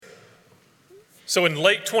So in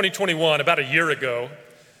late 2021, about a year ago,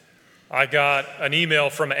 I got an email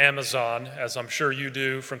from Amazon, as I'm sure you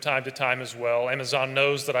do from time to time as well. Amazon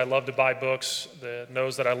knows that I love to buy books,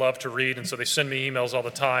 knows that I love to read, and so they send me emails all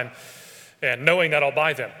the time, and knowing that I'll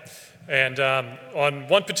buy them. And on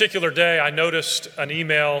one particular day, I noticed an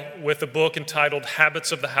email with a book entitled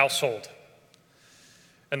Habits of the Household.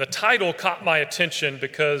 And the title caught my attention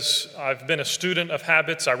because I've been a student of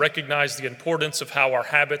habits. I recognize the importance of how our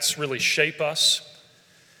habits really shape us.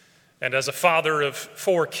 And as a father of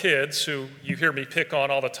 4 kids, who you hear me pick on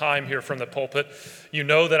all the time here from the pulpit, you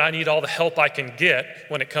know that I need all the help I can get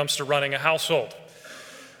when it comes to running a household.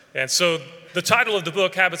 And so the title of the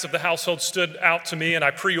book, Habits of the Household, stood out to me, and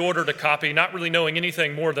I pre-ordered a copy, not really knowing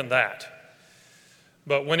anything more than that.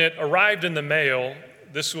 But when it arrived in the mail,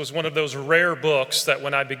 this was one of those rare books that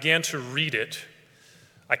when I began to read it,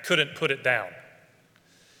 I couldn't put it down.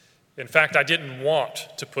 In fact, I didn't want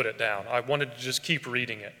to put it down. I wanted to just keep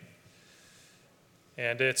reading it.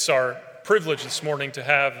 And it's our privilege this morning to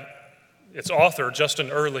have its author, Justin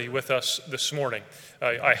Earley, with us this morning.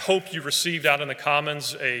 I hope you received out in the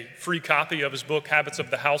Commons a free copy of his book, Habits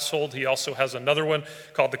of the Household. He also has another one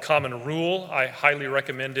called The Common Rule. I highly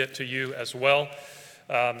recommend it to you as well.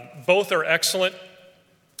 Both are excellent.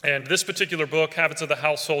 And this particular book, Habits of the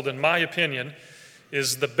Household, in my opinion,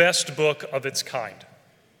 is the best book of its kind.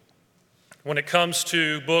 When it comes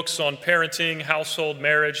to books on parenting, household,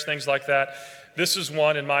 marriage, things like that, this is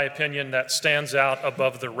one, in my opinion, that stands out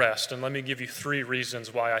above the rest. And let me give you 3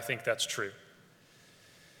 reasons why I think that's true.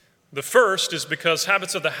 The first is because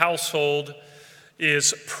Habits of the Household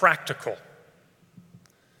is practical.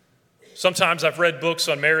 Sometimes I've read books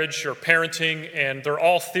on marriage or parenting, and they're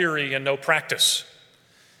all theory and no practice.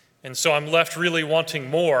 And so I'm left really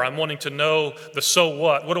wanting more. I'm wanting to know the so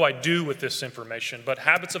what. What do I do with this information? But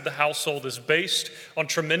Habits of the Household is based on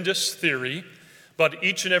tremendous theory, but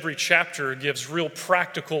each and every chapter gives real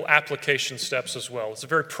practical application steps as well. It's a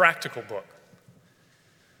very practical book.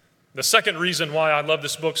 The second reason why I love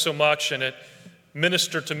this book so much and it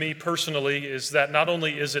ministered to me personally is that not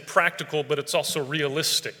only is it practical, but it's also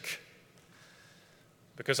realistic.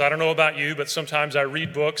 Because I don't know about you, but sometimes I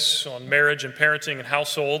read books on marriage and parenting and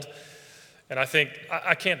household, and I think,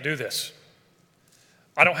 I can't do this.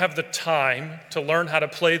 I don't have the time to learn how to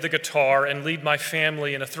play the guitar and lead my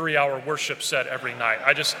family in a 3-hour worship set every night.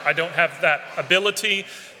 I don't have that ability.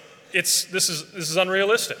 This is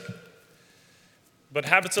unrealistic. But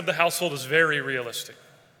Habits of the Household is very realistic.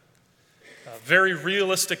 Very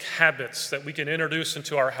realistic habits that we can introduce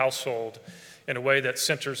into our household in a way that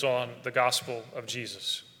centers on the gospel of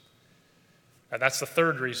Jesus. And that's the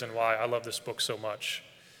third reason why I love this book so much.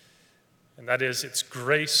 And that is it's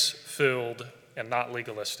grace-filled and not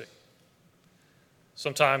legalistic.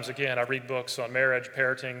 Sometimes, again, I read books on marriage,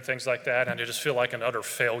 parenting, things like that, and I just feel like an utter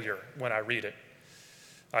failure when I read it.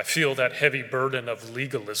 I feel that heavy burden of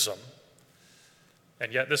legalism.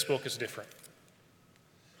 And yet this book is different.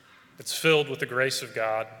 It's filled with the grace of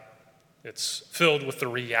God. It's filled with the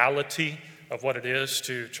reality of what it is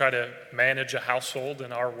to try to manage a household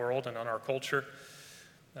in our world and in our culture.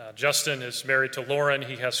 Justin is married to Lauren.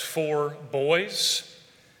 He has 4 boys.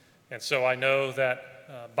 And so I know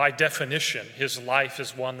that by definition, his life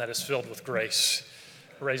is one that is filled with grace,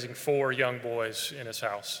 raising 4 young boys in his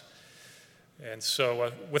house. And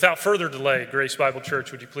so without further delay, Grace Bible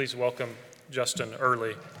Church, would you please welcome Justin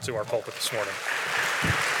Earley to our pulpit this morning.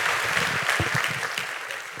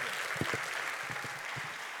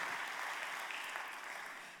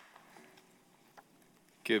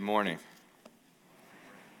 Good morning.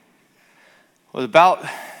 Well, about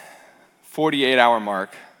 48-hour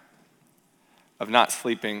mark of not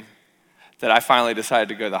sleeping that I finally decided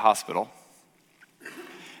to go to the hospital.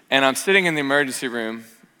 And I'm sitting in the emergency room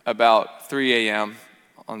about 3 a.m.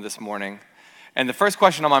 on this morning. And the first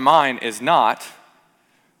question on my mind is not,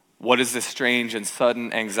 what is this strange and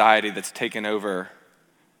sudden anxiety that's taken over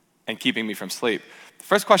and keeping me from sleep? The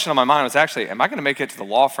first question on my mind was actually, am I going to make it to the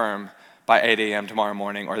law firm by 8 a.m. tomorrow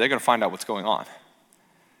morning, or are they going to find out what's going on?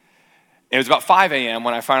 It was about 5 a.m.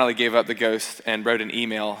 when I finally gave up the ghost and wrote an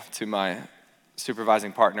email to my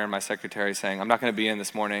supervising partner and my secretary saying, I'm not going to be in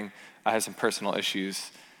this morning. I have some personal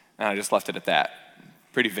issues, and I just left it at that.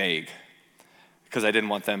 Pretty vague, because I didn't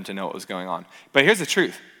want them to know what was going on. But here's the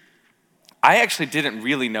truth. I actually didn't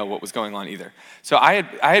really know what was going on either. So I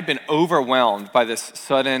had been overwhelmed by this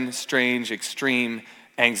sudden, strange, extreme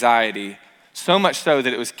anxiety, so much so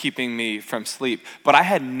that it was keeping me from sleep. But I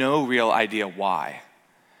had no real idea why.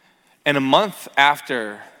 And a month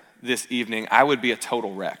after this evening, I would be a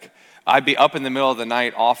total wreck. I'd be up in the middle of the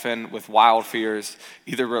night, often with wild fears,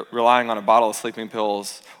 either relying on a bottle of sleeping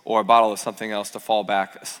pills or a bottle of something else to fall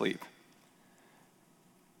back asleep.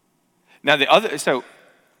 Now, so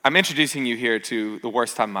I'm introducing you here to the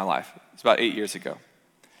worst time of my life. It's about 8 years ago.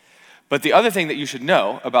 But the other thing that you should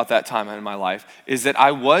know about that time in my life is that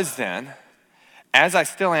I was then, as I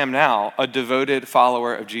still am now, a devoted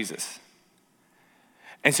follower of Jesus.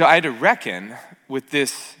 And so I had to reckon with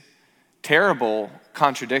this terrible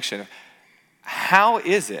contradiction. How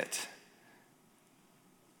is it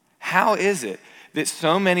that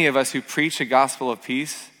so many of us who preach a gospel of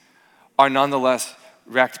peace are nonetheless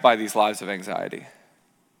wrecked by these lives of anxiety?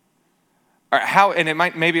 Or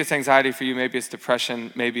maybe it's anxiety for you, maybe it's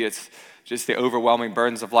depression, maybe it's just the overwhelming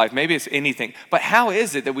burdens of life, maybe it's anything. But how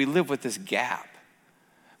is it that we live with this gap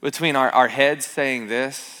between our heads saying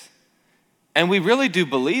this, and we really do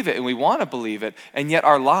believe it and we want to believe it, and yet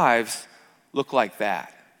our lives look like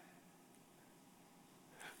that?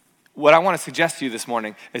 What I want to suggest to you this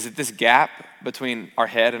morning is that this gap between our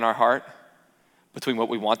head and our heart, between what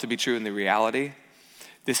we want to be true and the reality,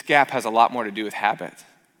 this gap has a lot more to do with habit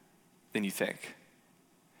than you think.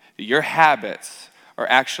 Your habits are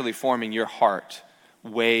actually forming your heart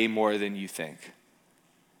way more than you think.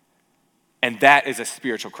 And that is a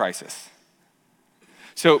spiritual crisis.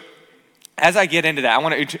 So as I get into that, I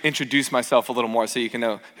want to introduce myself a little more so you can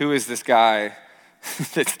know who is this guy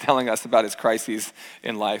that's telling us about his crises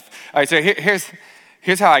in life. All right, so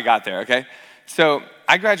here's how I got there, okay? So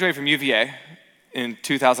I graduated from UVA in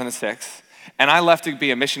 2006, and I left to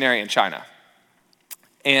be a missionary in China.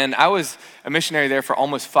 And I was a missionary there for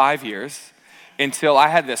almost 5 years until I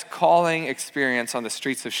had this calling experience on the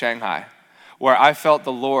streets of Shanghai where I felt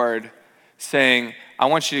the Lord saying, I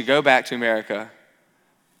want you to go back to America,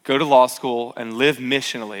 go to law school, and live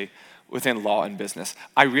missionally within law and business.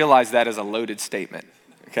 I realize that is a loaded statement,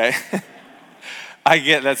 okay? I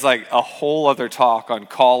get that's like a whole other talk on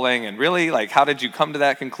calling and really, like, how did you come to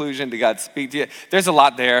that conclusion? Did God speak to you? There's a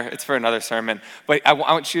lot there. It's for another sermon. But I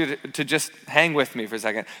want you to just hang with me for a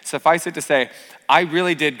second. Suffice it to say, I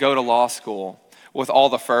really did go to law school with all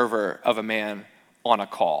the fervor of a man on a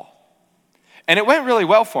call. And it went really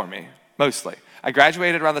well for me, mostly. I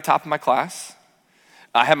graduated around the top of my class.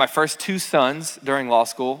 I had my first 2 sons during law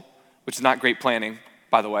school, which is not great planning,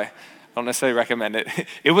 by the way. I don't necessarily recommend it.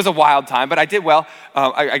 It was a wild time, but I did well.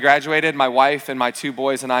 I graduated. My wife and my 2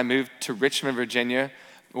 boys and I moved to Richmond, Virginia,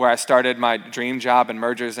 where I started my dream job in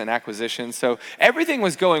mergers and acquisitions. So everything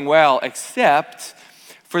was going well, except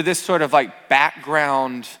for this sort of like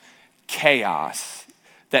background chaos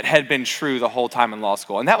that had been true the whole time in law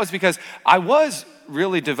school. And that was because I was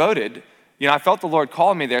really devoted. You know, I felt the Lord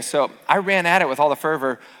calling me there, so I ran at it with all the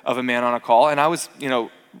fervor of a man on a call. And I was,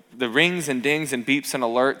 the rings and dings and beeps and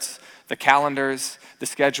alerts, the calendars, the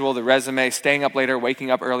schedule, the resume, staying up later,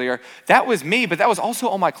 waking up earlier. That was me, but that was also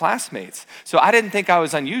all my classmates. So I didn't think I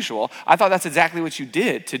was unusual. I thought that's exactly what you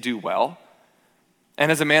did to do well.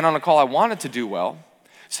 And as a man on a call, I wanted to do well.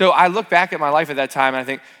 So I look back at my life at that time, and I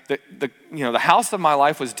think the house of my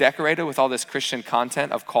life was decorated with all this Christian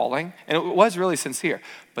content of calling, and it was really sincere.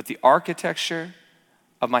 But the architecture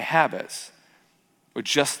of my habits were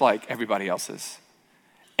just like everybody else's.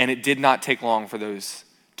 And it did not take long for those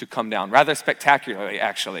to come down, rather spectacularly,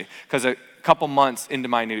 actually, because a couple months into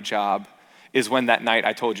my new job is when that night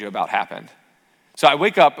I told you about happened. So I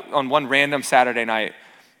wake up on one random Saturday night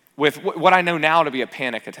with what I know now to be a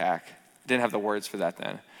panic attack. Didn't have the words for that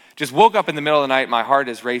then. Just woke up in the middle of the night, my heart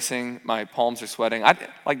is racing, my palms are sweating.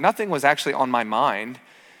 Nothing was actually on my mind.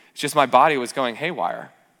 It's just my body was going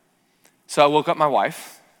haywire. So I woke up my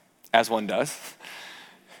wife, as one does,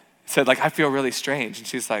 said, I feel really strange. And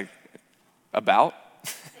she's like, about?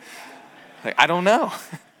 I don't know.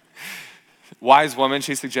 Wise woman,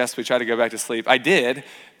 she suggests we try to go back to sleep. I did.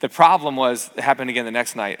 The problem was it happened again the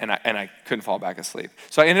next night, and I couldn't fall back asleep.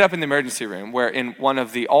 So I ended up in the emergency room where in one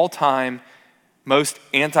of the all-time most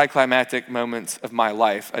anticlimactic moments of my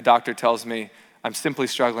life, a doctor tells me I'm simply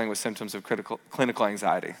struggling with symptoms of clinical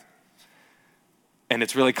anxiety. And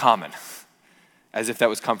it's really common, as if that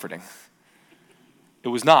was comforting. It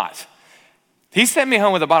was not. He sent me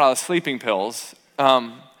home with a bottle of sleeping pills,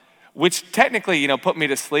 which technically, put me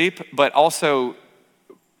to sleep, but also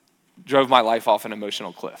drove my life off an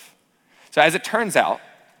emotional cliff. So as it turns out,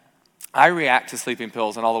 I react to sleeping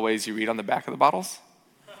pills in all the ways you read on the back of the bottles.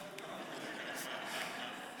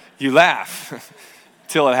 You laugh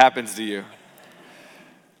till it happens to you.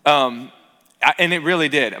 And it really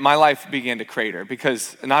did. My life began to crater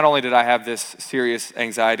because not only did I have this serious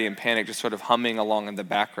anxiety and panic just sort of humming along in the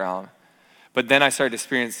background, But then I started to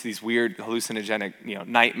experience these weird hallucinogenic,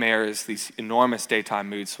 nightmares, these enormous daytime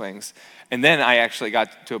mood swings. And then I actually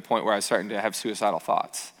got to a point where I was starting to have suicidal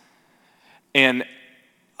thoughts. And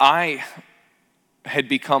I had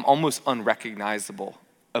become almost unrecognizable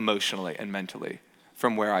emotionally and mentally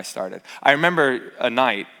from where I started. I remember a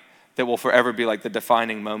night that will forever be like the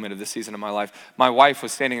defining moment of this season of my life. My wife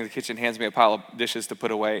was standing in the kitchen, hands me a pile of dishes to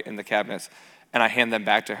put away in the cabinets, and I hand them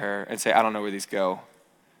back to her and say, I don't know where these go.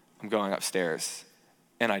 I'm going upstairs.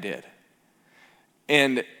 And I did.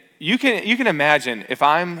 And you can imagine if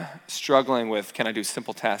I'm struggling with, can I do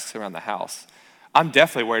simple tasks around the house? I'm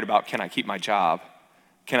definitely worried about, can I keep my job?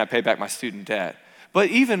 Can I pay back my student debt? But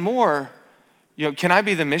even more, can I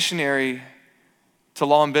be the missionary to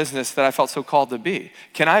law and business that I felt so called to be?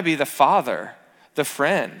 Can I be the father, the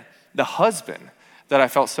friend, the husband that I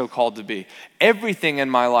felt so called to be? Everything in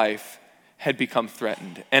my life had become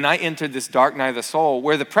threatened. And I entered this dark night of the soul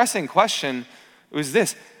where the pressing question was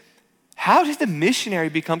this: how did the missionary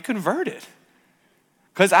become converted?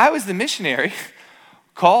 Because I was the missionary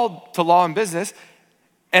called to law and business,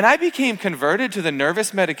 and I became converted to the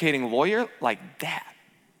nervous medicating lawyer like that.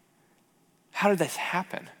 How did this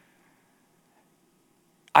happen?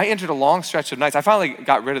 I entered a long stretch of nights. I finally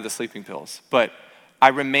got rid of the sleeping pills, but I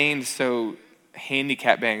remained so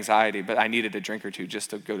handicapped by anxiety, but I needed a drink or two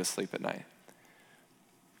just to go to sleep at night.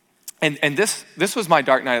 And this was my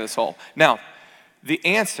dark night of the soul. Now, the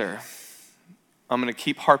answer I'm going to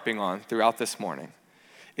keep harping on throughout this morning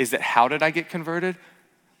is that how did I get converted?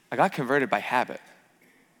 I got converted by habit.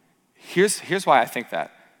 Here's why I think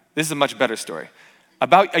that. This is a much better story.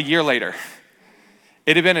 About a year later,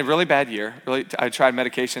 it had been a really bad year. I tried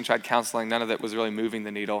medication, tried counseling. None of that was really moving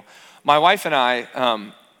the needle. My wife and I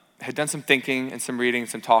had done some thinking and some reading,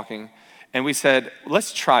 some talking, and we said,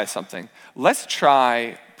 let's try something. Let's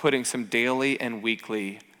try putting some daily and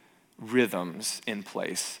weekly rhythms in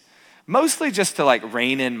place. Mostly just to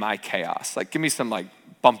rein in my chaos. Give me some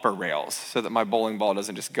bumper rails so that my bowling ball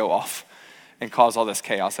doesn't just go off and cause all this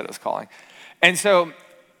chaos that it was causing. And so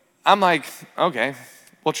I'm like, okay,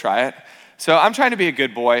 we'll try it. So I'm trying to be a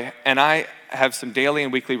good boy, and I have some daily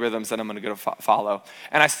and weekly rhythms that I'm going to go follow.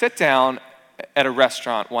 And I sit down at a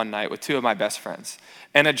restaurant one night with two of my best friends.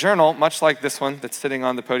 And a journal, much like this one that's sitting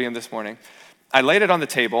on the podium this morning, I laid it on the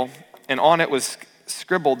table, and on it was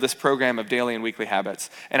scribbled this program of daily and weekly habits.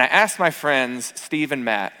 And I asked my friends, Steve and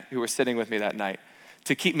Matt, who were sitting with me that night,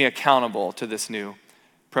 to keep me accountable to this new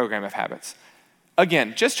program of habits.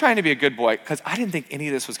 Again, just trying to be a good boy, because I didn't think any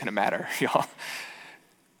of this was going to matter, y'all.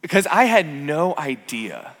 Because I had no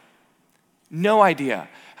idea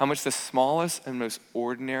how much the smallest and most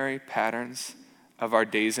ordinary patterns of our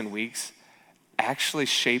days and weeks actually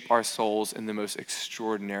shape our souls in the most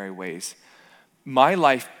extraordinary ways. My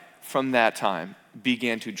life from that time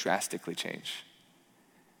began to drastically change.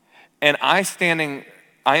 And I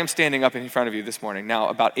am standing up in front of you this morning, now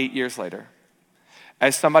about 8 years later,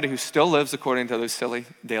 as somebody who still lives according to those silly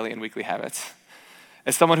daily and weekly habits,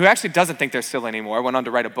 as someone who actually doesn't think they're silly anymore. I went on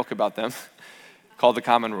to write a book about them called The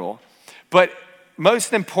Common Rule. But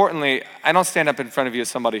most importantly, I don't stand up in front of you as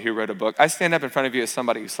somebody who wrote a book. I stand up in front of you as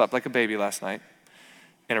somebody who slept like a baby last night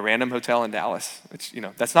in a random hotel in Dallas, which,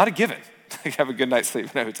 that's not a given. You have a good night's sleep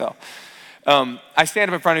in a hotel. I stand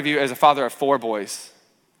up in front of you as a father of 4 boys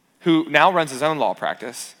who now runs his own law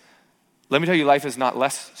practice. Let me tell you, life is not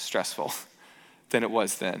less stressful than it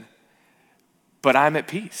was then. But I'm at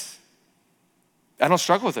peace. I don't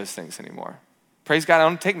struggle with those things anymore. Praise God, I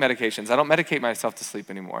don't take medications. I don't medicate myself to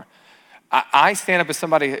sleep anymore. I stand up as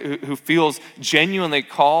somebody who feels genuinely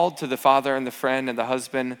called to the father and the friend and the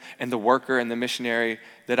husband and the worker and the missionary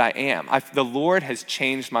that I am. The Lord has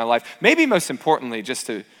changed my life. Maybe most importantly, just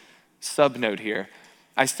to subnote here,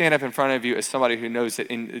 I stand up in front of you as somebody who knows that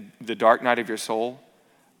in the dark night of your soul,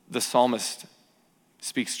 the psalmist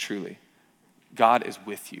speaks truly. God is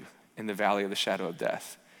with you in the valley of the shadow of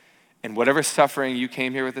death. And whatever suffering you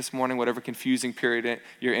came here with this morning, whatever confusing period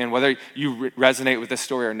you're in, whether you resonate with this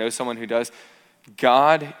story or know someone who does,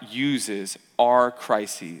 God uses our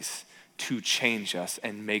crises to change us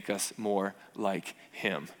and make us more like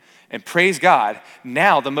him. And praise God,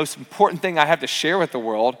 now the most important thing I have to share with the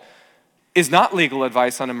world is not legal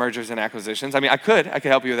advice on mergers and acquisitions. I could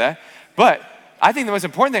help you with that. But I think the most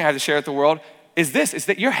important thing I have to share with the world is this, is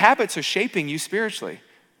that your habits are shaping you spiritually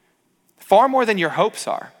far more than your hopes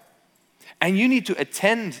are. And you need to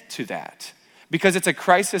attend to that because it's a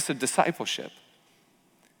crisis of discipleship.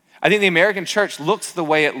 I think the American church looks the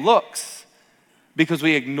way it looks because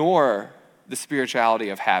we ignore the spirituality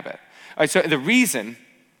of habit. All right, so the reason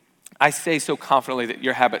I say so confidently that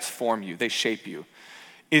your habits form you, they shape you,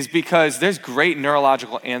 is because there's great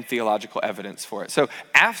neurological and theological evidence for it. So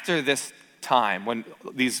after this time when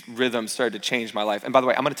these rhythms started to change my life, and by the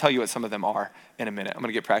way, I'm going to tell you what some of them are in a minute. I'm going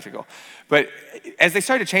to get practical. But as they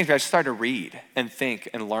started to change me, I just started to read and think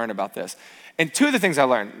and learn about this. And two of the things I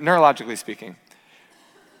learned, neurologically speaking,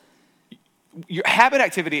 your habit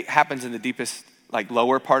activity happens in the deepest,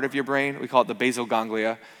 lower part of your brain. We call it the basal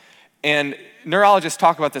ganglia. And neurologists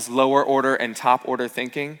talk about this lower order and top order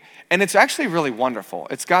thinking. And it's actually really wonderful.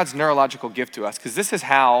 It's God's neurological gift to us, because this is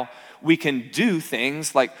how we can do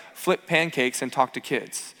things like flip pancakes and talk to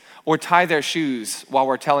kids, or tie their shoes while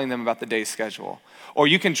we're telling them about the day's schedule. Or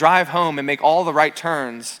you can drive home and make all the right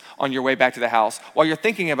turns on your way back to the house while you're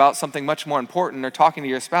thinking about something much more important or talking to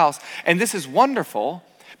your spouse. And this is wonderful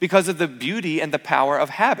because of the beauty and the power of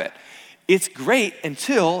habit. It's great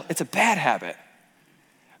until it's a bad habit.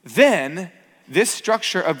 Then this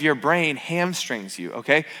structure of your brain hamstrings you,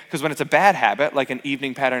 okay? Because when it's a bad habit, like an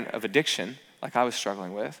evening pattern of addiction, like I was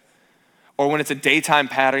struggling with, or when it's a daytime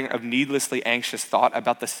pattern of needlessly anxious thought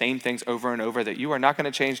about the same things over and over that you are not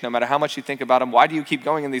going to change no matter how much you think about them. Why do you keep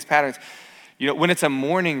going in these patterns? When it's a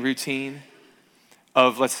morning routine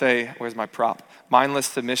of, let's say, where's my prop? Mindless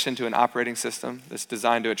submission to an operating system that's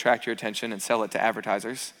designed to attract your attention and sell it to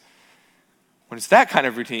advertisers. When it's that kind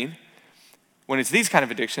of routine, when it's these kind of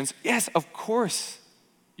addictions, yes, of course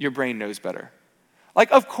your brain knows better.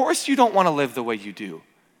 Of course you don't want to live the way you do.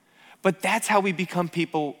 But that's how we become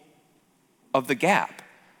people of the gap.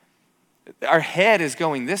 Our head is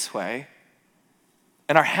going this way,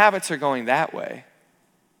 and our habits are going that way.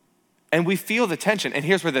 And we feel the tension. And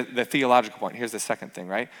here's where the theological point, here's the second thing,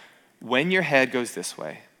 right? When your head goes this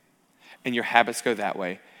way, and your habits go that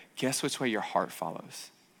way, guess which way your heart follows?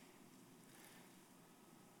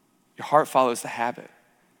 Your heart follows the habit.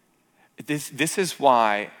 This is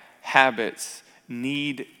why habits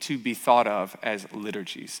need to be thought of as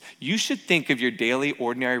liturgies. You should think of your daily,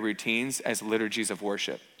 ordinary routines as liturgies of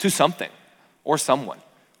worship to something or someone.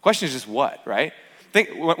 Question is just what, right?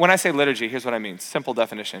 When I say liturgy, here's what I mean. Simple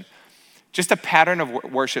definition. Just a pattern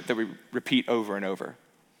of worship that we repeat over and over.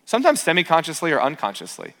 Sometimes semi-consciously or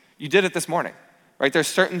unconsciously. You did it this morning, right? There's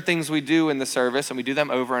certain things we do in the service, and we do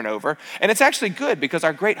them over and over. And it's actually good, because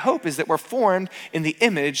our great hope is that we're formed in the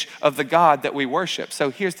image of the God that we worship. So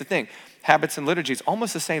here's the thing. Habits and liturgies,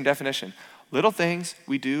 almost the same definition. Little things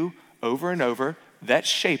we do over and over that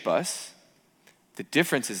shape us. The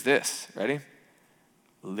difference is this, ready?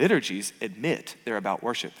 Liturgies admit they're about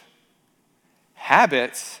worship.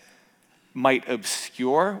 Habits might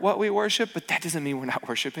obscure what we worship, but that doesn't mean we're not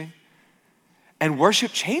worshiping. And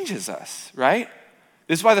worship changes us, right?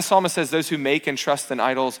 This is why the psalmist says those who make and trust in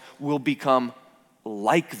idols will become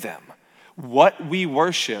like them. What we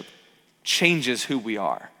worship changes who we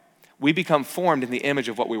are. We become formed in the image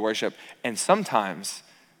of what we worship, and sometimes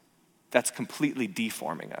that's completely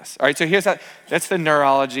deforming us. All right, so that's the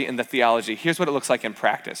neurology and the theology. Here's what it looks like in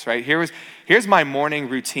practice, right? Here's my morning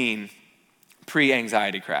routine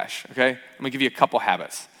pre-anxiety crash, okay? I'm gonna give you a couple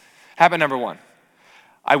habits. Habit number one,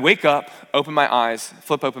 I wake up, open my eyes,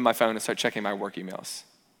 flip open my phone, and start checking my work emails.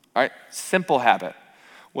 All right, simple habit.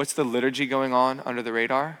 What's the liturgy going on under the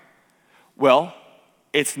radar? Well,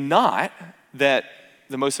 it's not that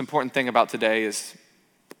the most important thing about today is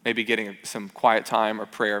maybe getting some quiet time or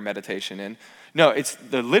prayer or meditation in. No, it's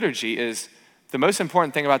the liturgy is the most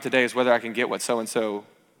important thing about today is whether I can get what so-and-so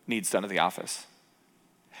needs done at the office.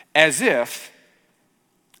 As if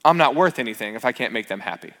I'm not worth anything if I can't make them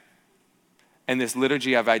happy. And this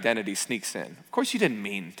liturgy of identity sneaks in. Of course you didn't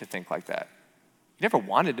mean to think like that. You never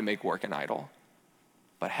wanted to make work an idol,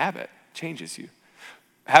 but habit changes you.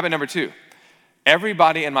 Habit number two.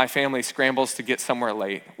 Everybody in my family scrambles to get somewhere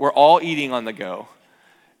late. We're all eating on the go.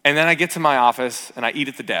 And then I get to my office and I eat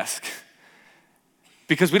at the desk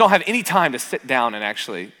because we don't have any time to sit down and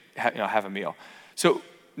actually have a meal. So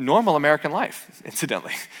normal American life,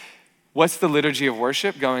 incidentally. What's the liturgy of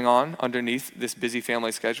worship going on underneath this busy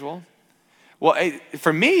family schedule? Well,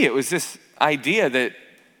 for me, it was this idea that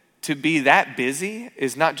to be that busy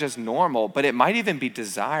is not just normal, but it might even be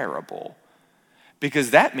desirable.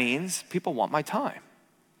 Because that means people want my time.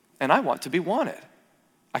 And I want to be wanted.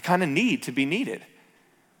 I kind of need to be needed.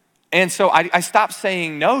 And so I stop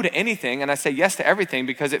saying no to anything and I say yes to everything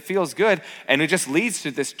because it feels good, and it just leads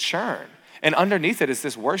to this churn. And underneath it is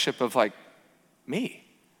this worship of me.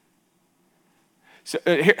 So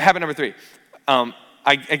habit number three.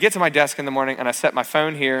 I get to my desk in the morning and I set my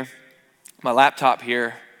phone here, my laptop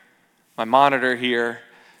here, my monitor here,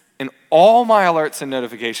 and all my alerts and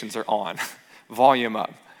notifications are on. Volume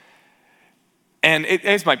up. And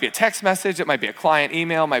it might be a text message, it might be a client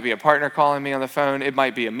email, it might be a partner calling me on the phone, it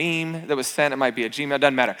might be a meme that was sent, it might be a Gmail,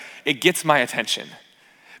 doesn't matter. It gets my attention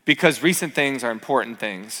because recent things are important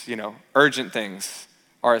things, urgent things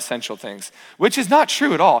are essential things, which is not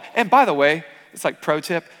true at all. And by the way, it's like pro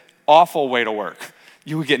tip, awful way to work.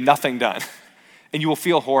 You will get nothing done and you will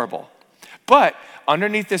feel horrible. But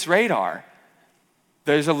underneath this radar,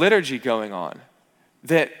 there's a liturgy going on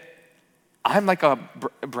that I'm like a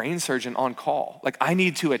brain surgeon on call. Like I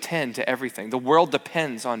need to attend to everything. The world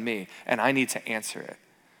depends on me and I need to answer it.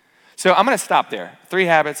 So I'm gonna stop there. 3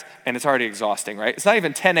 habits and it's already exhausting, right? It's not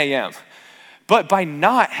even 10 a.m. But by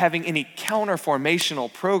not having any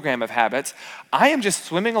counter-formational program of habits, I am just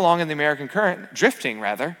swimming along in the American current, drifting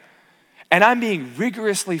rather, and I'm being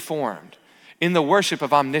rigorously formed in the worship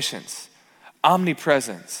of omniscience,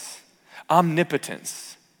 omnipresence,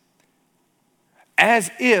 omnipotence, as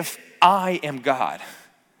if I am God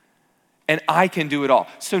and I can do it all.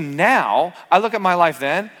 So now I look at my life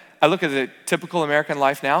then, I look at the typical American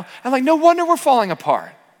life now, I'm like, no wonder we're falling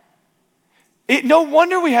apart. No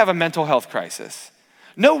wonder we have a mental health crisis.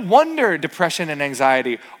 No wonder depression and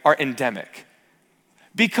anxiety are endemic.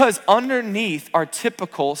 Because underneath our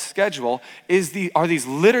typical schedule are these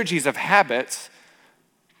liturgies of habits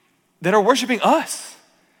that are worshiping us.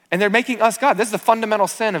 And they're making us God. This is the fundamental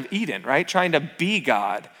sin of Eden, right? Trying to be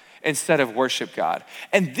God instead of worship God.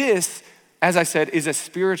 And this, as I said, is a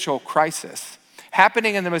spiritual crisis.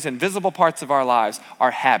 Happening in the most invisible parts of our lives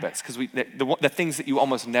are habits, because the things that you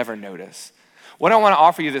almost never notice. What I want to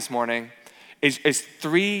offer you this morning is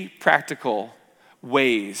 3 practical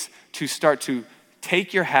ways to start to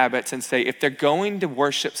take your habits and say, if they're going to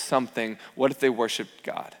worship something, what if they worship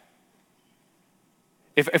God?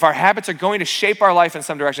 If our habits are going to shape our life in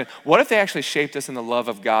some direction, what if they actually shaped us in the love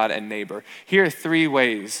of God and neighbor? Here are 3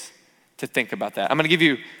 ways to think about that. I'm gonna give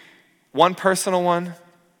you one personal one,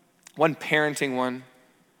 one parenting one,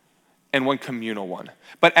 and one communal one.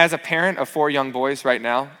 But as a parent of 4 young boys right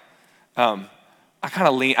now,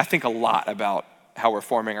 I think a lot about how we're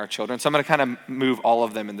forming our children. So I'm gonna kind of move all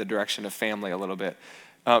of them in the direction of family a little bit.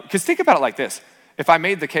 Because think about it like this. If I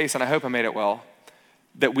made the case, and I hope I made it well,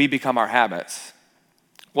 that we become our habits,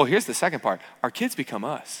 well, here's the second part. Our kids become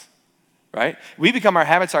us, right? We become our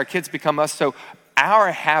habits, our kids become us. So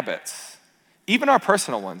our habits, even our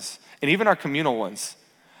personal ones, and even our communal ones,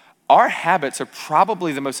 our habits are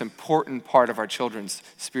probably the most important part of our children's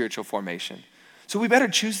spiritual formation. So we better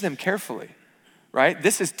choose them carefully, right?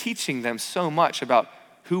 This is teaching them so much about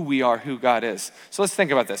who we are, who God is. So let's think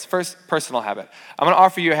about this. First, personal habit. I'm gonna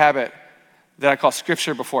offer you a habit that I call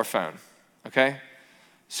scripture before phone, okay?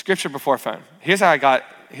 Scripture before phone. Here's how I got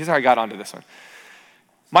onto this one.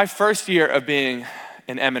 My first year of being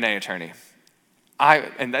an M&A attorney,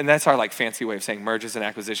 and that's our fancy way of saying mergers and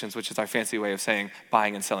acquisitions, which is our fancy way of saying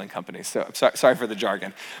buying and selling companies. So sorry for the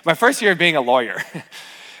jargon. My first year of being a lawyer,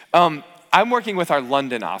 I'm working with our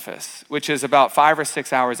London office, which is about 5 or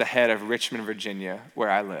 6 hours ahead of Richmond, Virginia, where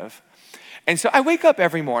I live. And so I wake up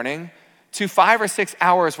every morning to 5 or 6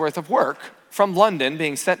 hours worth of work from London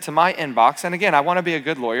being sent to my inbox. And again, I want to be a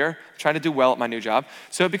good lawyer, trying to do well at my new job.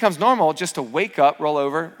 So it becomes normal just to wake up, roll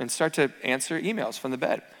over, and start to answer emails from the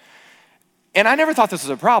bed. And I never thought this was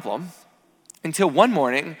a problem until one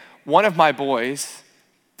morning, one of my boys,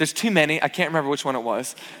 there's too many, I can't remember which one it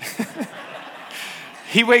was.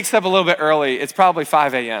 He wakes up a little bit early, it's probably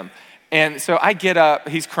 5 a.m. And so I get up,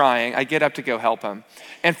 he's crying, I get up to go help him.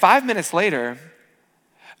 And 5 minutes later,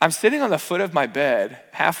 I'm sitting on the foot of my bed,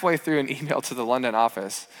 halfway through an email to the London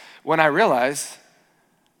office, when I realize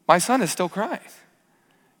my son is still crying.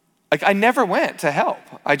 I never went to help.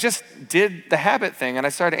 I just did the habit thing and I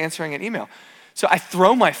started answering an email. So I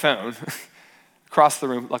throw my phone across the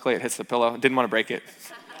room. Luckily it hits the pillow. Didn't want to break it.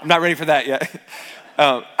 I'm not ready for that yet.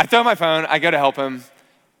 I throw my phone, I go to help him.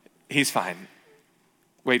 He's fine.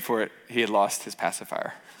 Wait for it, he had lost his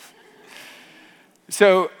pacifier.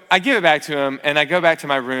 So I give it back to him and I go back to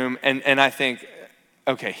my room and I think,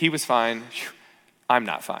 okay, he was fine, I'm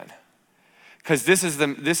not fine. Because this is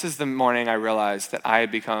the morning I realized that I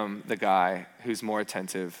had become the guy who's more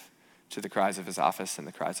attentive to the cries of his office than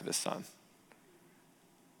the cries of his son.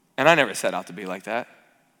 And I never set out to be like that.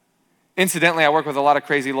 Incidentally, I work with a lot of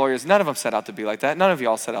crazy lawyers. None of them set out to be like that. None of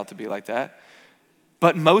y'all set out to be like that.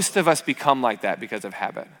 But most of us become like that because of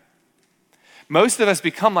habit. Most of us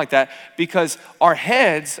become like that because our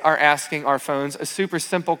heads are asking our phones a super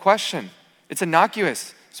simple question. It's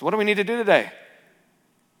innocuous. So what do we need to do today?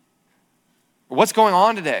 What's going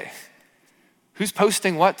on today? Who's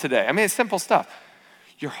posting what today? I mean, it's simple stuff.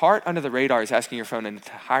 Your heart under the radar is asking your phone an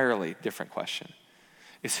entirely different question.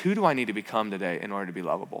 It's who do I need to become today in order to be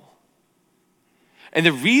lovable? And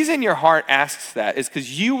the reason your heart asks that is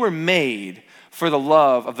because you were made for the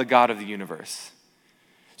love of the God of the universe.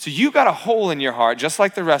 So you got a hole in your heart, just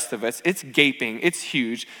like the rest of us. It's gaping, it's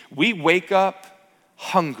huge. We wake up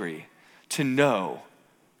hungry to know,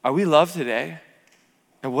 are we loved today?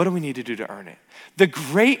 And what do we need to do to earn it? The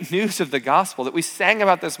great news of the gospel that we sang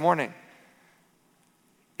about this morning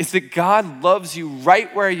is that God loves you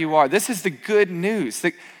right where you are. This is the good news,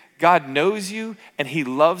 that God knows you and he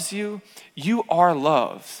loves you. You are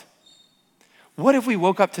loved. What if we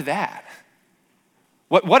woke up to that?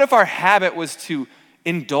 What if our habit was to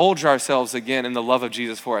indulge ourselves again in the love of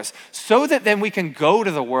Jesus for us, so that then we can go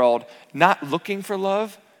to the world not looking for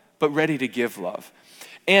love, but ready to give love?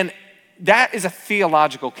 And that is a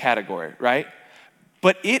theological category, right?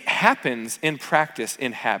 But it happens in practice,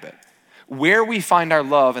 in habit. Where we find our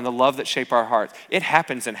love and the love that shape our hearts, it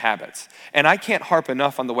happens in habits. And I can't harp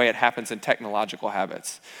enough on the way it happens in technological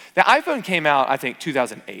habits. The iPhone came out, I think,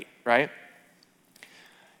 2008, right?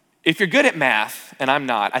 If you're good at math, and I'm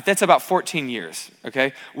not, that's about 14 years,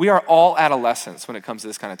 okay? We are all adolescents when it comes to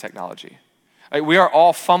this kind of technology. Like, we are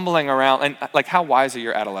all fumbling around, and like, how wise are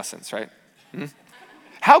your adolescents, right?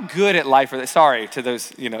 How good at life are they? Sorry to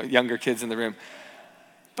those, younger kids in the room.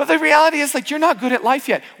 But the reality is, like, you're not good at life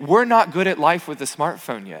yet. We're not good at life with the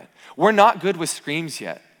smartphone yet. We're not good with screens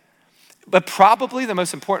yet. But probably the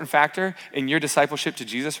most important factor in your discipleship to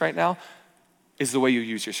Jesus right now is the way you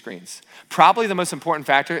use your screens. Probably the most important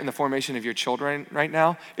factor in the formation of your children right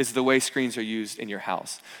now is the way screens are used in your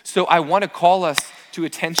house. So I want to call us to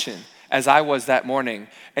attention, as I was that morning,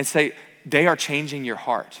 and say, they are changing your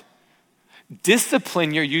heart.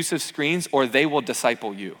 Discipline your use of screens or they will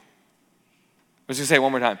disciple you. Let's just say it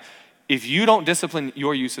one more time. If you don't discipline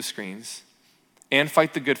your use of screens and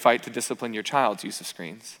fight the good fight to discipline your child's use of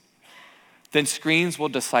screens, then screens will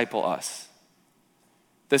disciple us.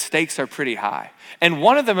 The stakes are pretty high. And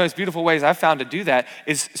one of the most beautiful ways I've found to do that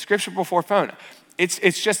is scripture before phone.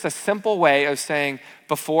 It's just a simple way of saying,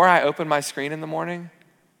 before I open my screen in the morning,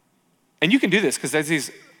 and you can do this because there's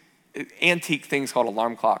these antique things called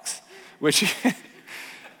alarm clocks, which,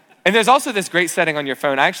 and there's also this great setting on your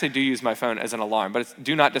phone. I actually do use my phone as an alarm, but it's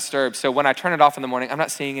do not disturb. So when I turn it off in the morning, I'm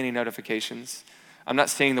not seeing any notifications. I'm not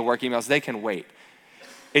seeing the work emails. They can wait.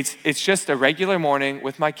 It's just a regular morning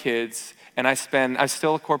with my kids, and I'm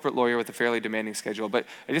still a corporate lawyer with a fairly demanding schedule, but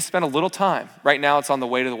I just spend a little time. Right now it's on the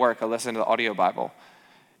way to the work. I listen to the audio Bible.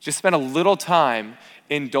 Just spend a little time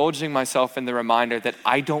indulging myself in the reminder that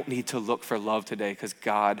I don't need to look for love today because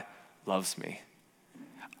God loves me.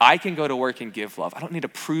 I can go to work and give love. I don't need to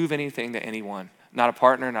prove anything to anyone, not a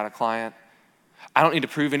partner, not a client. I don't need to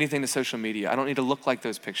prove anything to social media. I don't need to look like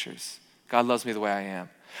those pictures. God loves me the way I am.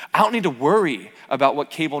 I don't need to worry about what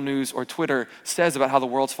cable news or Twitter says about how the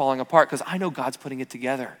world's falling apart because I know God's putting it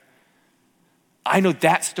together. I know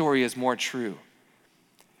that story is more true.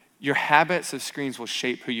 Your habits of screens will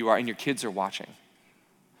shape who you are, and your kids are watching.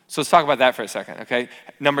 So let's talk about that for a second, okay?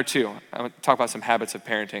 Number 2, I want to talk about some habits of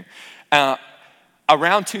parenting.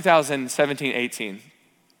 Around 2017-18,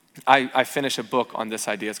 I finished a book on this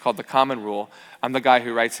idea. It's called The Common Rule. I'm the guy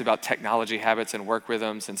who writes about technology habits and work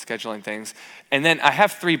rhythms and scheduling things. And then I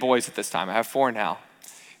have 3 boys at this time. I have 4 now.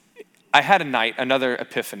 I had a night, another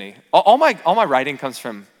epiphany. All my writing comes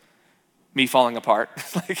from me falling apart.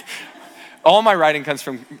 All my writing comes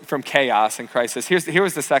from chaos and crisis. Here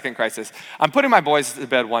was the second crisis. I'm putting my boys to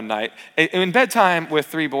bed one night. In bedtime with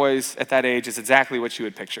 3 boys at that age is exactly what you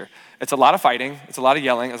would picture. It's a lot of fighting. It's a lot of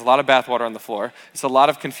yelling. It's a lot of bathwater on the floor. It's a lot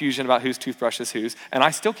of confusion about whose toothbrush is whose. And I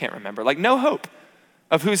still can't remember. No hope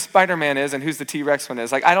of who Spider-Man is and whose the T-Rex one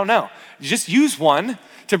is. I don't know. You just use one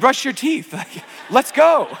to brush your teeth. Let's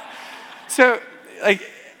go. So,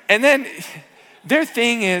 and then their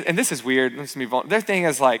thing is, and this is weird, let's move on. Their thing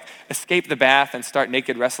is escape the bath and start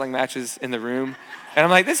naked wrestling matches in the room. And I'm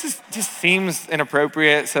like, just seems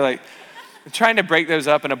inappropriate. So trying to break those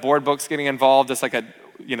up and a board book's getting involved. It's like a,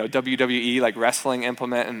 WWE wrestling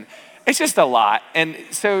implement. And it's just a lot. And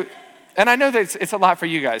so, and I know that it's a lot for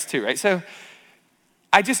you guys too, right? So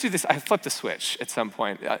I just do this, I flipped a switch at some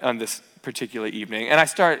point on this particular evening. And I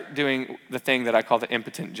start doing the thing that I call the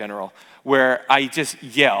impotent general, where I just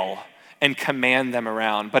yell and command them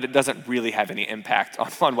around, but it doesn't really have any impact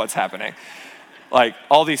on what's happening.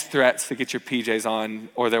 All these threats to get your PJs on,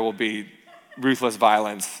 or there will be ruthless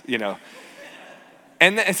violence,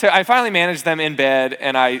 And so I finally managed them in bed,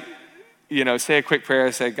 and I, say a quick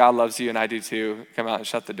prayer, say, God loves you, and I do too. Come out and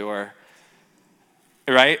shut the door,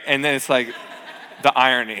 right? And then it's the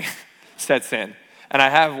irony sets in. And I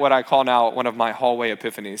have what I call now one of my hallway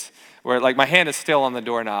epiphanies, where my hand is still on the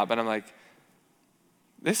doorknob, and I'm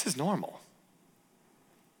this is normal.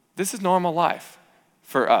 This is normal life.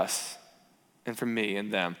 for us and for me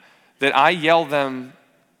and them, that I yell them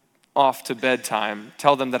off to bedtime,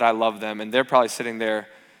 tell them that I love them, and they're probably sitting there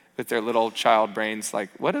with their little child brains like,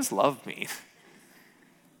 what does love mean?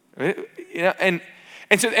 And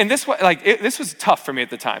this was tough for me at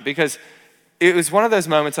the time, because it was one of those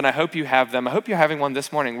moments, and I hope you have them. I hope you're having one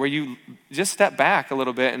this morning where you just step back a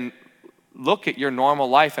little bit and look at your normal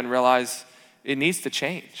life and realize it needs to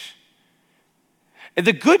change. And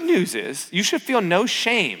the good news is you should feel no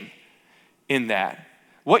shame in that.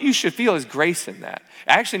 What you should feel is grace in that.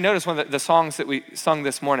 I actually noticed one of the songs that we sung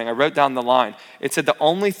this morning, I wrote down the line. It said, the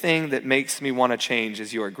only thing that makes me want to change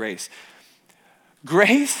is your grace.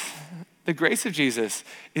 Grace, the grace of Jesus,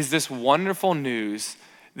 is this wonderful news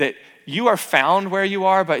that you are found where you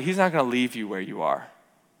are, but he's not going to leave you where you are.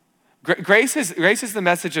 Grace is the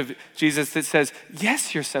message of Jesus that says,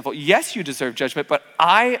 yes, you're sinful. Yes, you deserve judgment, but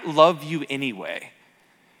I love you anyway.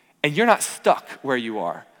 And you're not stuck where you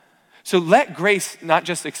are. So let grace not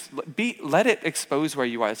just let it expose where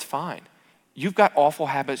you are. It's fine. You've got awful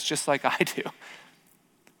habits just like I do.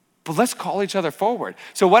 But let's call each other forward.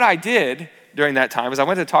 So what I did during that time was I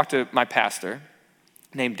went to talk to my pastor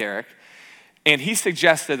named Derek, and he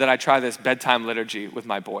suggested that I try this bedtime liturgy with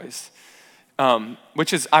my boys,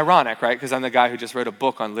 which is ironic, right? Because I'm the guy who just wrote a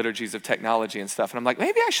book on liturgies of technology and stuff. And I'm like,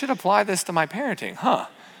 maybe I should apply this to my parenting, huh?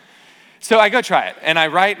 So I go try it, and I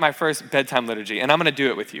write my first bedtime liturgy, and I'm gonna do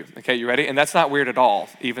it with you. Okay, you ready? And that's not weird at all,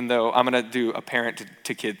 even though I'm gonna do a parent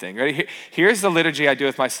to kid thing. Ready? Here's the liturgy I do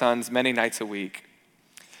with my sons many nights a week.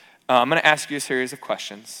 I'm gonna ask you a series of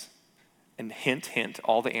questions, and hint,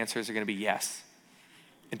 all the answers are gonna be yes.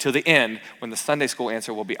 Until the end, when the Sunday school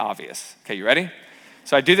answer will be obvious. Okay, you ready?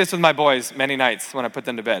 So I do this with my boys many nights when I put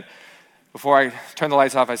them to bed. Before I turn the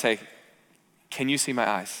lights off, I say, can you see my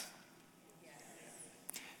eyes?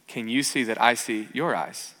 Can you see that I see your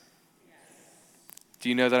eyes? Do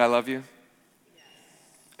you know that I love you?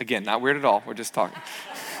 Again, not weird at all. We're just talking.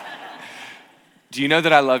 Do you know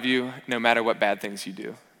that I love you no matter what bad things you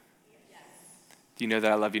do? Do you know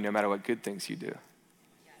that I love you no matter what good things you do?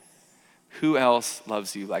 Who else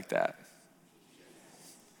loves you like that?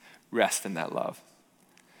 Rest in that love.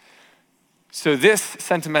 So this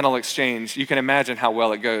sentimental exchange, you can imagine how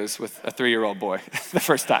well it goes with a 3-year-old boy the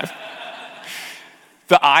first time.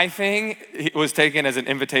 The eye thing was taken as an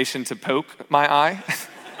invitation to poke my eye.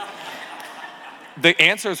 The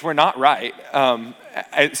answers were not right.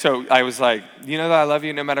 So I was like, you know that I love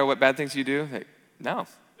you no matter what bad things you do? Like, no.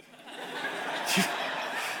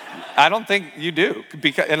 I don't think you do.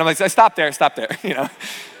 And I'm like, stop there, you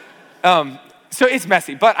know. So it's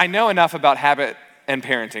messy, but I know enough about habit and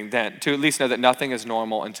parenting then to at least know that nothing is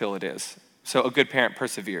normal until it is. So a good parent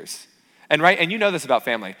perseveres. And you know this about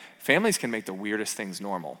family. Families can make the weirdest things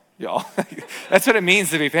normal, y'all. That's what it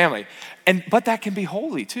means to be family. But that can be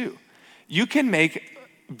holy too. You can make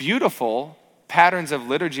beautiful patterns of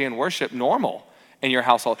liturgy and worship normal in your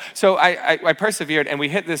household. So I persevered, and we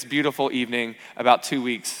hit this beautiful evening about 2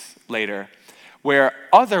 weeks later, where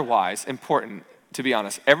otherwise important, to be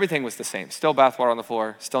honest, everything was the same. Still bathwater on the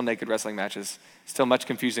floor, still naked wrestling matches, still much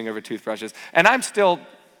confusing over toothbrushes, and I'm still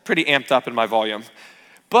pretty amped up in my volume.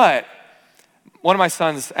 But one of my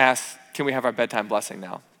sons asked, can we have our bedtime blessing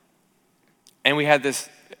now? And we had this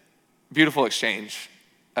beautiful exchange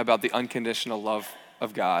about the unconditional love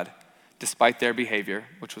of God, despite their behavior,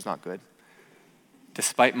 which was not good,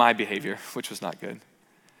 despite my behavior, which was not good.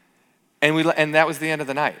 And that was the end of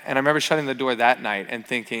the night. And I remember shutting the door that night and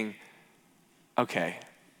thinking, okay,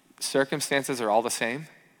 circumstances are all the same.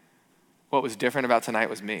 What was different about tonight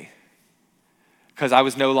was me. Because I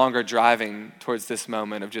was no longer driving towards this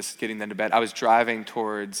moment of just getting them to bed. I was driving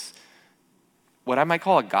towards what I might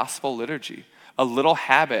call a gospel liturgy, a little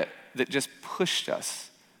habit that just pushed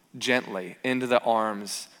us gently into the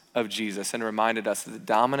arms of Jesus and reminded us that the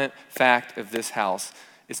dominant fact of this house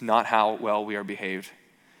is not how well we are behaved.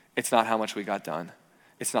 It's not how much we got done.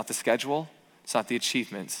 It's not the schedule. It's not the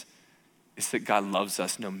achievements. It's that God loves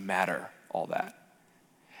us no matter all that.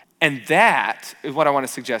 And that is what I want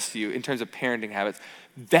to suggest to you in terms of parenting habits.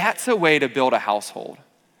 That's a way to build a household,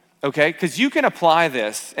 okay? Because you can apply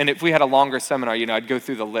this, and if we had a longer seminar, I'd go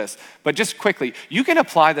through the list. But just quickly, you can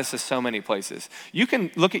apply this to so many places. You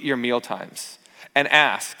can look at your meal times and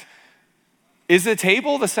ask, is the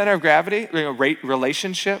table the center of gravity?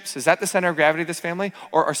 Relationships, is that the center of gravity of this family?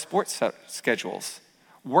 Or are sports schedules,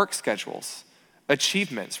 work schedules,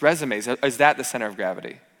 achievements, resumes, is that the center of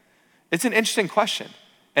gravity? It's an interesting question.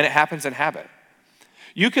 And it happens in habit.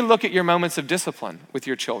 You can look at your moments of discipline with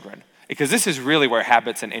your children, because this is really where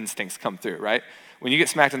habits and instincts come through, right? When you get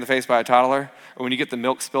smacked in the face by a toddler, or when you get the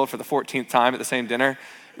milk spilled for the 14th time at the same dinner,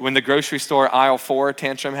 when the grocery store aisle 4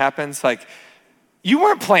 tantrum happens, like, you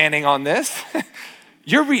weren't planning on this.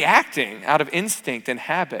 You're reacting out of instinct and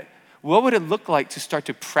habit. What would it look like to start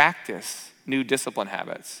to practice new discipline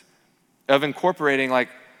habits of incorporating, like,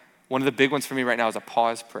 one of the big ones for me right now is a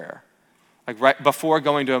pause prayer. Like right before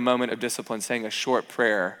going to a moment of discipline, saying a short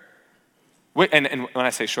prayer. And when I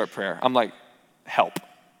say short prayer, I'm like, help,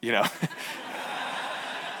 you know.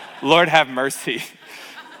 Lord have mercy.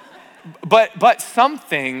 But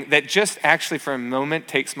something that just actually for a moment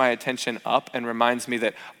takes my attention up and reminds me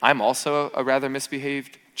that I'm also a rather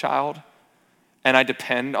misbehaved child, and I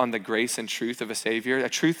depend on the grace and truth of a Savior, a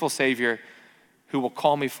truthful Savior who will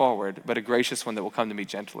call me forward, but a gracious one that will come to me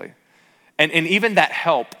gently. And even that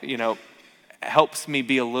help, you know, helps me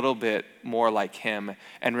be a little bit more like him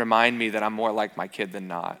and remind me that I'm more like my kid than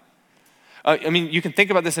not. I mean, you can think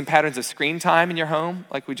about this in patterns of screen time in your home,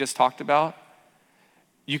 like we just talked about.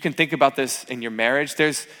 You can think about this in your marriage.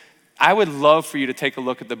 I would love for you to take a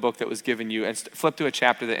look at the book that was given you and flip to a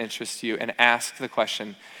chapter that interests you and ask the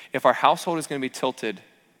question, if our household is going to be tilted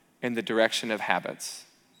in the direction of habits,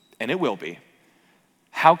 and it will be,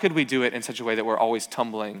 how could we do it in such a way that we're always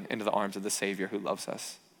tumbling into the arms of the Savior who loves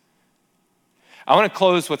us? I want to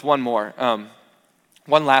close with one more,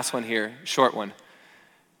 one last one here, short one.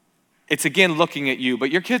 It's again looking at you,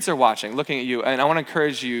 but your kids are watching, looking at you, and I want to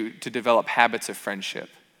encourage you to develop habits of friendship.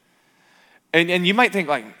 And you might think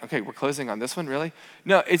like, okay, we're closing on this one, really?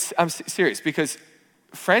 No, I'm serious, because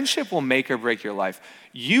friendship will make or break your life.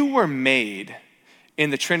 You were made in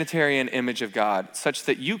the Trinitarian image of God such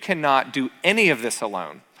that you cannot do any of this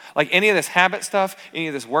alone. Like any of this habit stuff, any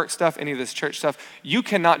of this work stuff, any of this church stuff, you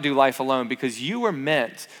cannot do life alone because you were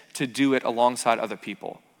meant to do it alongside other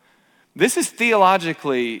people. This is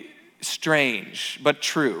theologically strange, but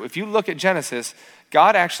true. If you look at Genesis,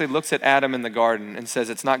 God actually looks at Adam in the garden and says,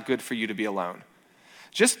 it's not good for you to be alone.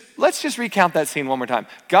 Let's just recount that scene one more time.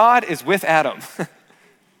 God is with Adam.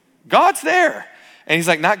 God's there. And he's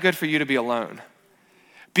like, not good for you to be alone.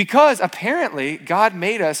 Because apparently God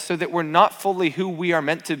made us so that we're not fully who we are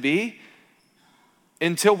meant to be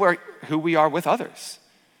until we're who we are with others.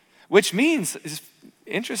 Which means,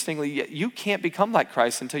 interestingly, you can't become like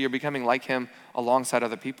Christ until you're becoming like him alongside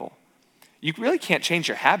other people. You really can't change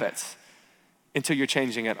your habits until you're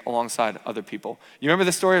changing it alongside other people. You remember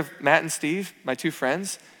the story of Matt and Steve, my two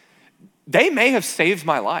friends? They may have saved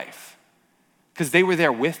my life because they were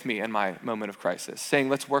there with me in my moment of crisis, saying,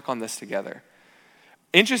 let's work on this together.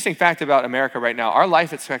 Interesting fact about America right now, our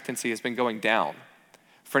life expectancy has been going down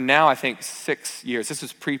for now, I think 6 years. This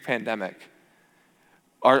was pre-pandemic.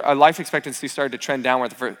 Our life expectancy started to trend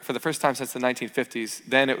downward for the first time since the 1950s.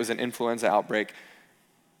 Then it was an influenza outbreak.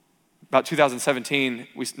 About 2017,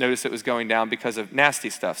 we noticed it was going down because of nasty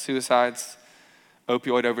stuff, suicides,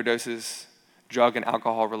 opioid overdoses, drug and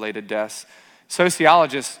alcohol-related deaths.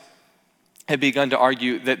 Sociologists have begun to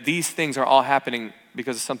argue that these things are all happening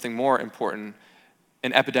because of something more important,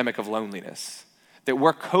 an epidemic of loneliness. That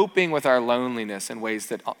we're coping with our loneliness in ways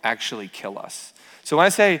that actually kill us. So when I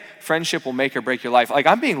say friendship will make or break your life, like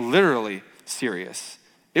I'm being literally serious.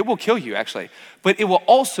 It will kill you, actually. But it will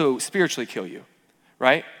also spiritually kill you,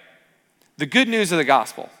 right? The good news of the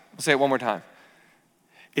gospel, I'll say it one more time,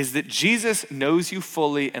 is that Jesus knows you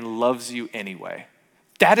fully and loves you anyway.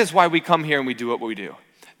 That is why we come here and we do what we do.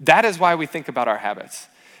 That is why we think about our habits.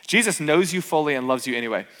 Jesus knows you fully and loves you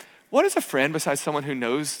anyway. What is a friend besides someone who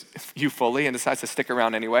knows you fully and decides to stick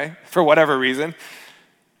around anyway, for whatever reason?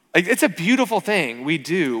 Like, it's a beautiful thing we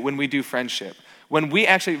do when we do friendship. When we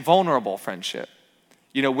actually, vulnerable friendship,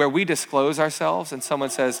 you know, where we disclose ourselves and someone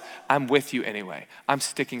says, I'm with you anyway. I'm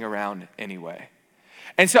sticking around anyway.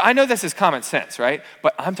 And so I know this is common sense, right?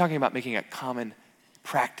 But I'm talking about making a common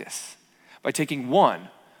practice by taking one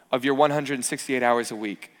of your 168 hours a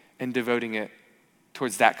week and devoting it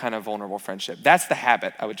towards that kind of vulnerable friendship. That's the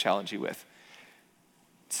habit I would challenge you with.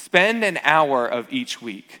 Spend an hour of each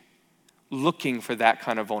week looking for that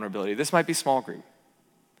kind of vulnerability. This might be small group.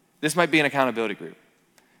 This might be an accountability group.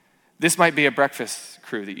 This might be a breakfast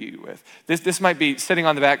crew that you eat with. This might be sitting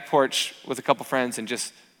on the back porch with a couple friends and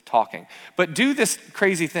just talking. But do this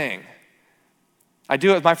crazy thing. I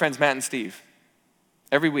do it with my friends Matt and Steve.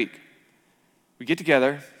 Every week, we get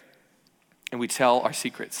together and we tell our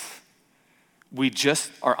secrets. We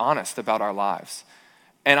just are honest about our lives.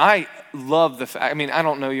 And I love the fact, I mean, I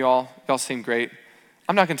don't know y'all. Y'all seem great.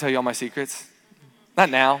 I'm not gonna tell you all my secrets. Not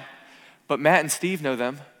now. But Matt and Steve know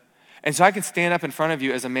them. And so I can stand up in front of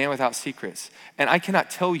you as a man without secrets. And I cannot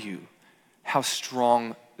tell you how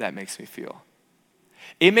strong that makes me feel.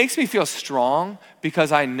 It makes me feel strong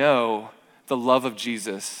because I know the love of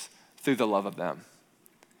Jesus through the love of them.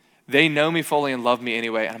 They know me fully and love me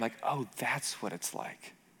anyway. And I'm like, oh, that's what it's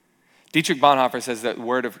like. Dietrich Bonhoeffer says that the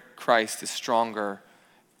word of Christ is stronger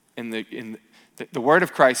the word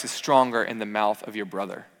of Christ is stronger in the mouth of your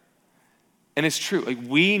brother. And it's true. Like,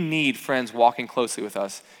 we need friends walking closely with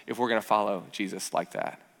us if we're going to follow Jesus like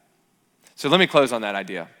that. So let me close on that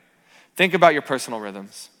idea. Think about your personal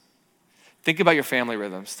rhythms. Think about your family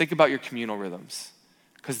rhythms. Think about your communal rhythms.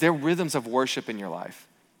 Because they're rhythms of worship in your life.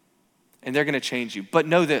 And they're going to change you. But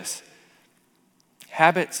know this.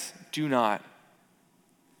 Habits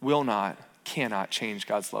will not, cannot change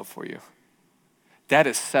God's love for you. That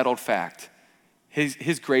is settled fact.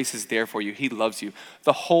 His grace is there for you. He loves you.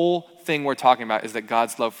 The whole thing we're talking about is that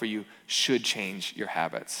God's love for you should change your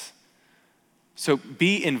habits. So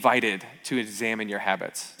be invited to examine your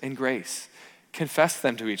habits in grace. Confess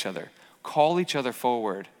them to each other. Call each other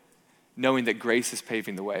forward, knowing that grace is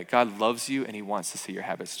paving the way. God loves you and he wants to see your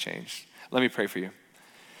habits changed. Let me pray for you.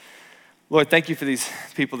 Lord, thank you for these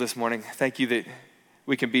people this morning. Thank you that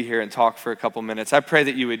we can be here and talk for a couple minutes. I pray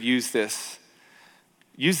that you would use this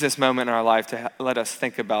moment in our life to let us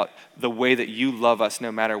think about the way that you love us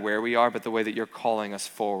no matter where we are, but the way that you're calling us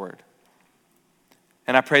forward.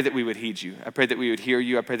 And I pray that we would heed you. I pray that we would hear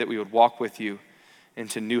you. I pray that we would walk with you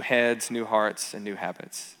into new heads, new hearts, and new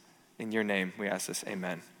habits. In your name, we ask this,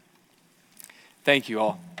 amen. Thank you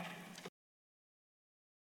all.